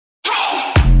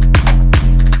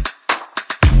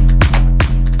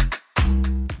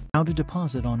How to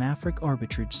deposit on Afric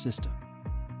arbitrage system.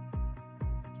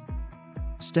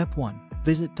 Step 1.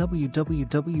 Visit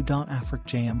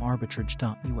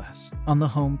www.africjmarbitrage.us. On the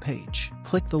home page,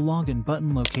 click the login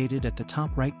button located at the top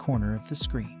right corner of the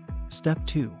screen. Step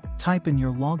 2. Type in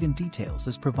your login details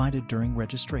as provided during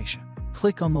registration.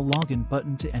 Click on the login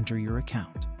button to enter your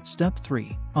account. Step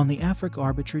 3. On the Afric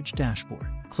arbitrage dashboard,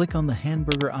 click on the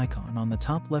hamburger icon on the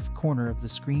top left corner of the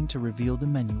screen to reveal the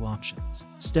menu options.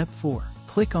 Step 4.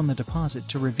 Click on the deposit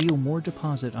to reveal more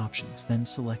deposit options, then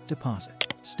select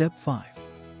deposit. Step 5.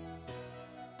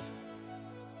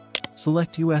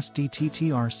 Select USDT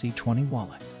TRC20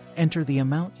 wallet. Enter the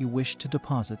amount you wish to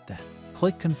deposit, then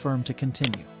click confirm to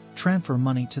continue. Transfer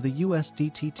money to the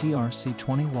USDT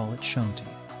TRC20 wallet shown to you.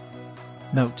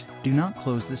 Note: do not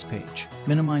close this page.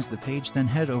 Minimize the page, then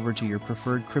head over to your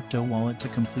preferred crypto wallet to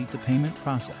complete the payment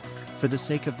process. For the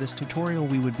sake of this tutorial,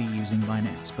 we would be using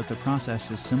Binance, but the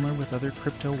process is similar with other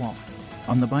crypto wallets.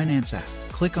 On the Binance app,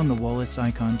 click on the wallets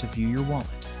icon to view your wallet.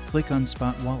 Click on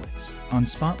Spot Wallets. On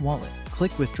Spot Wallet,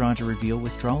 click Withdraw to reveal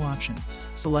withdrawal options.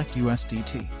 Select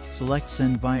USDT. Select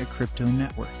Send via Crypto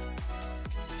Network.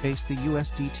 Paste the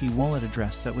USDT wallet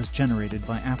address that was generated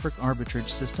by Afric arbitrage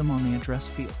system on the address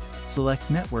field. Select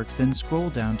Network, then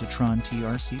scroll down to Tron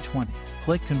TRC20.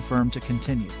 Click Confirm to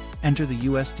continue. Enter the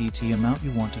USDT amount you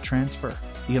want to transfer.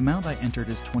 The amount I entered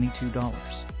is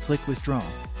 $22. Click Withdraw.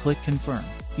 Click Confirm.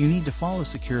 You need to follow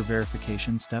secure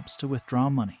verification steps to withdraw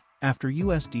money. After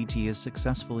USDT is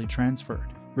successfully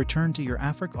transferred, return to your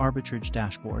Afric arbitrage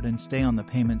dashboard and stay on the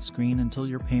payment screen until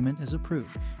your payment is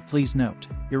approved. Please note,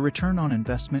 your return on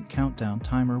investment countdown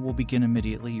timer will begin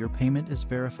immediately your payment is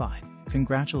verified.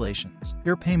 Congratulations,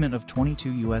 your payment of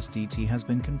 22 USDT has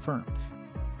been confirmed.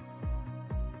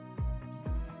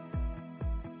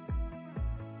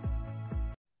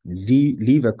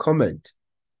 Leave a comment,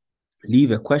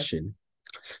 leave a question,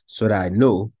 so that I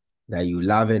know that you're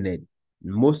loving it.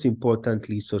 Most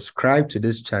importantly, subscribe to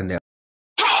this channel